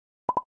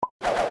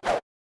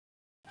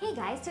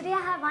guys, today I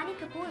have Vani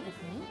Kapoor with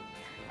me.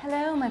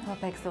 Hello, my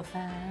POPxo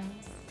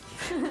fans.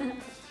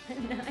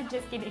 No, I'm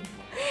just kidding.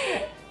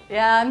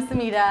 Yeah, I'm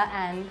Samira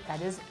and that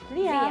is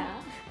Riya.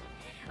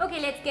 Okay,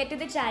 let's get to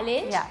the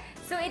challenge. Yeah.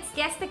 So it's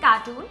guess the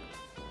cartoon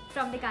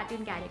from the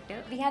cartoon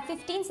character. We have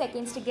 15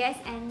 seconds to guess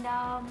and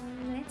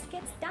let's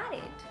get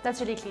started.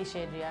 That's really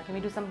cliched, Riya. Can we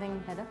do something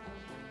better?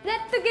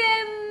 Let the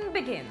game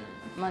begin.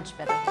 Much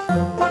better.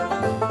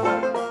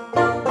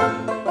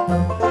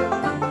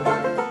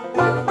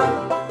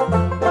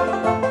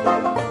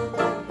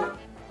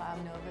 I'm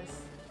nervous.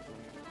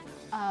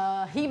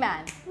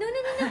 He-Man. No.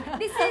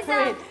 This is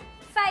Wait.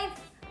 5.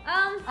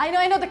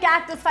 I know the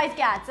cat. There's 5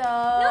 cats.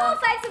 No,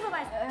 5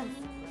 superpowers.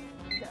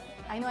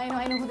 I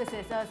know who this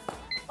is.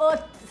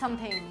 Earth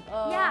something.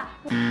 Yeah.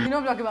 You know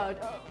what I'm talking about.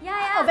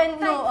 Yeah. Fast,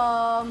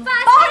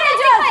 Power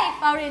Rangers. Five.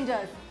 Power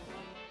Rangers.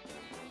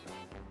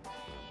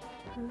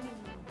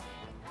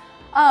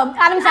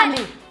 Adam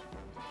Sandler.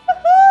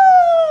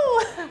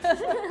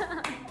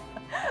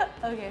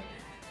 Okay.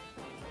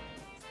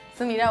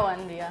 Samira won,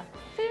 Riya.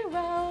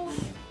 0.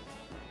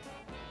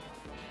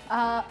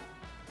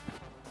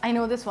 I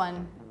know this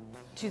one.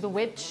 She's a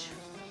witch.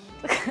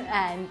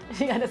 And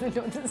Riya doesn't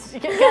know this. She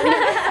can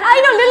I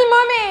know Little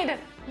Mermaid.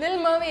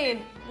 Little Mermaid.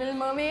 Little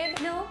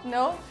Mermaid? No.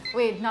 No?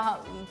 Wait, no.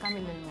 Can't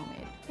be Little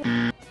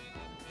Mermaid.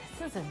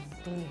 This is a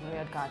really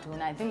weird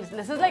cartoon. I think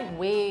this is like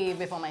way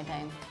before my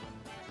time.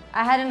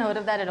 I hadn't heard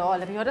of that at all.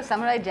 Have you heard of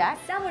Samurai Jack?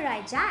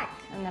 Samurai Jack.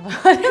 I've never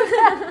heard of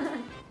that.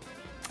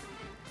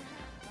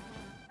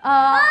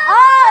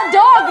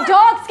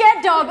 Dog,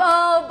 scared dog.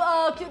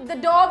 The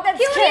dog that's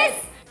Curious.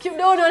 scared.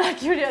 No, not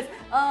curious.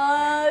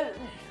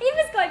 He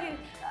was called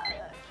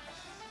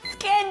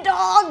Scared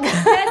dog. a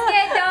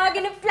scared dog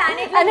in a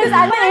planet. And his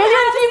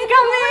aliens keep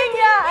coming.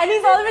 Yeah, and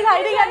he's always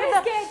hiding under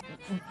the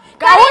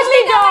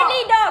Cowardly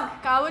dog.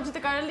 Courage the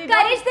cowardly dog.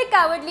 Courage the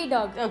cowardly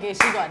dog. Okay,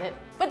 she got it.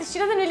 But she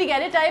doesn't really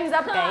get it. Time's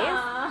up, guys.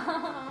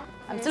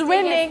 I'm still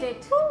winning.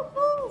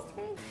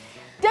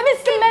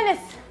 Dennis the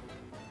Menace.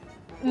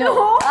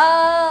 No.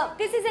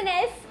 This is an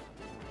elf.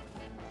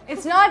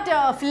 It's not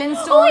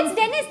Flintstones. Oh, it's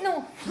Dennis.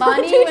 No.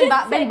 Barney,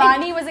 when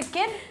Barney was a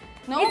kid.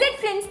 No. Is it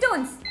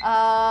Flintstones?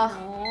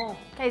 No.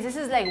 Guys, this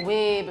is like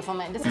way before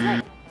my. This is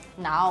like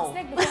now. It's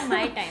like before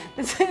my time.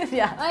 This is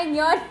And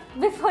your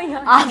before your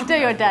time. after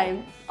your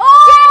time.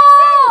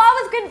 Oh, I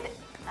was good.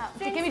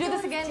 Can we do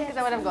this again? Because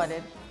I would have got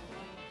it.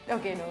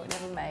 Okay, no,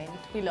 never mind.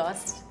 We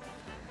lost.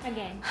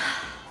 Again.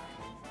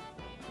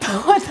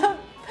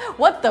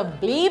 What the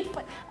bleep?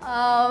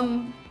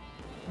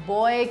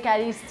 Boy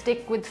carries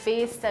stick with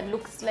face that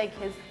looks like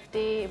his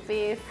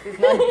face. He's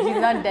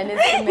not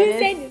Dennis the Menace. You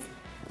said this.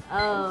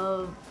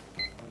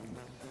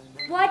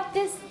 What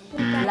is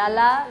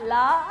La.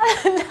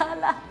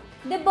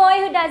 the boy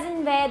who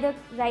doesn't wear the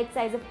right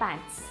size of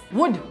pants?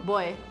 Wood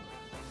boy.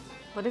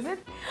 What is it?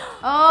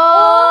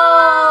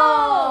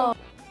 Oh!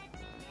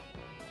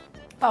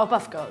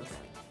 Powerpuff Girls.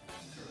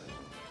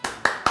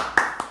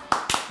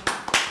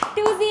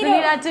 2-0.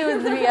 Samira 2,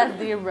 Riya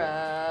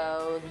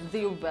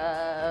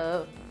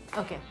 0.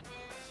 Okay.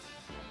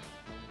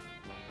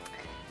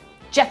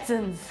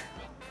 Jetsons.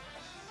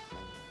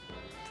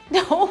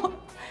 No.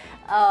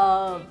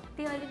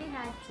 They already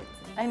had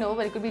Jetsons. I know,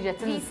 but it could be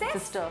Jetson's Recess?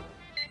 sister.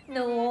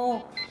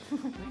 No.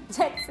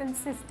 Jetson's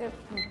sister.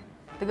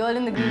 The girl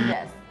in the green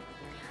dress.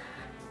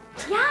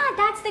 Yeah,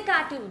 that's the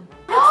cartoon.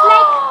 Looks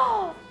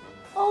like.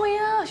 Oh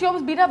yeah, she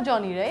almost beat up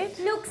Johnny, right?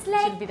 Looks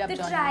like beat up the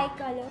Johnny.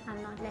 tricolor.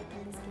 I'm not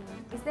liking this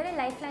game. Is there a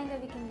lifeline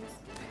that we can use?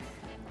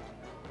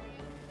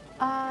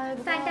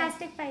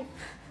 Fantastic Five.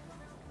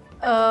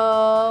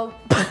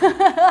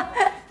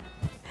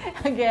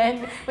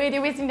 Again. Wait,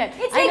 you're wasting time.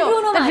 It's I like know.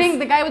 Bruno The Mars. ring,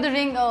 the guy with the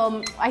ring.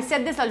 I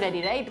said this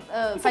already, right?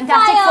 It's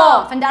Fantastic a fire.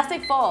 Four.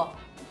 Fantastic Four.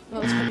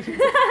 No,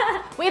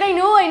 wait, I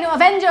know.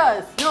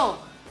 Avengers. No.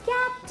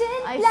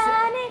 Captain I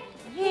Planet.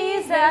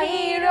 He's a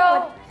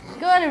hero.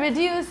 Gonna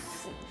reduce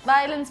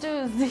violence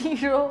to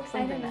 0.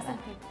 Something like that.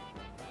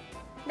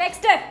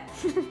 Dexter.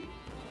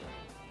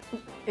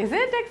 Is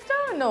it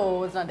Dexter?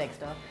 No, it's not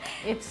Dexter.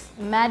 It's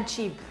Mad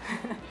Sheep.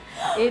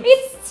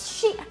 It's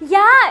sheep.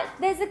 Yeah,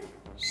 there's a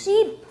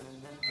sheep.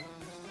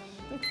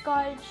 It's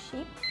called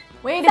sheep.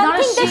 Wait, it's not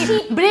a Something the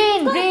sheep. sheep.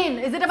 Brain.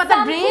 Is it about the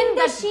Something brain?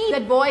 the sheep.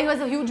 That boy who has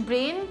a huge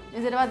brain?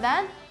 Is it about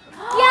that?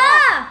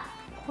 Yeah.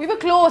 We were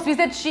close. We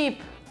said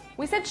sheep.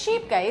 We said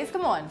sheep, guys.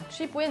 Come on.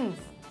 Sheep wins.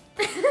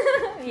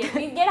 Yes,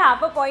 we get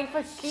half a point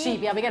for sheep.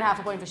 Sheep. Yeah, we get half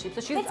a point for sheep.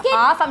 So she's Let's get-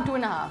 half, I'm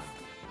 2.5.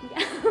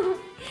 Yeah.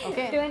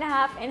 Okay.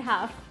 2.5 and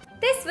half.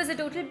 This was a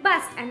total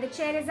bust and the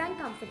chair is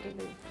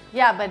uncomfortable.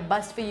 Yeah, but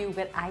bust for you,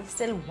 but I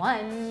still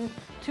won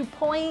 2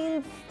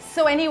 points.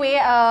 So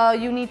anyway,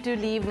 you need to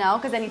leave now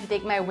because I need to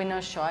take my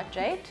winner shot,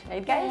 right?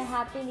 Right, guys? Yeah,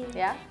 happily.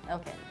 Yeah?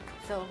 Okay.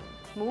 So,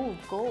 move,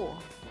 go.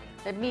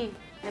 Let me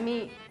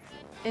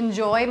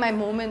enjoy my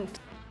moment.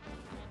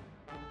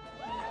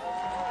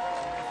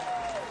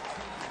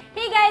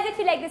 Hey guys, if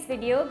you like this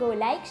video, go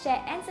like,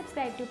 share and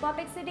subscribe to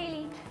POPxo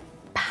Daily.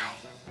 Bye.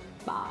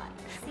 Bye.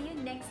 See you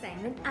next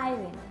time when I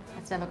win.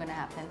 That's never gonna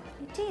happen.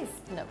 It is.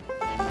 No.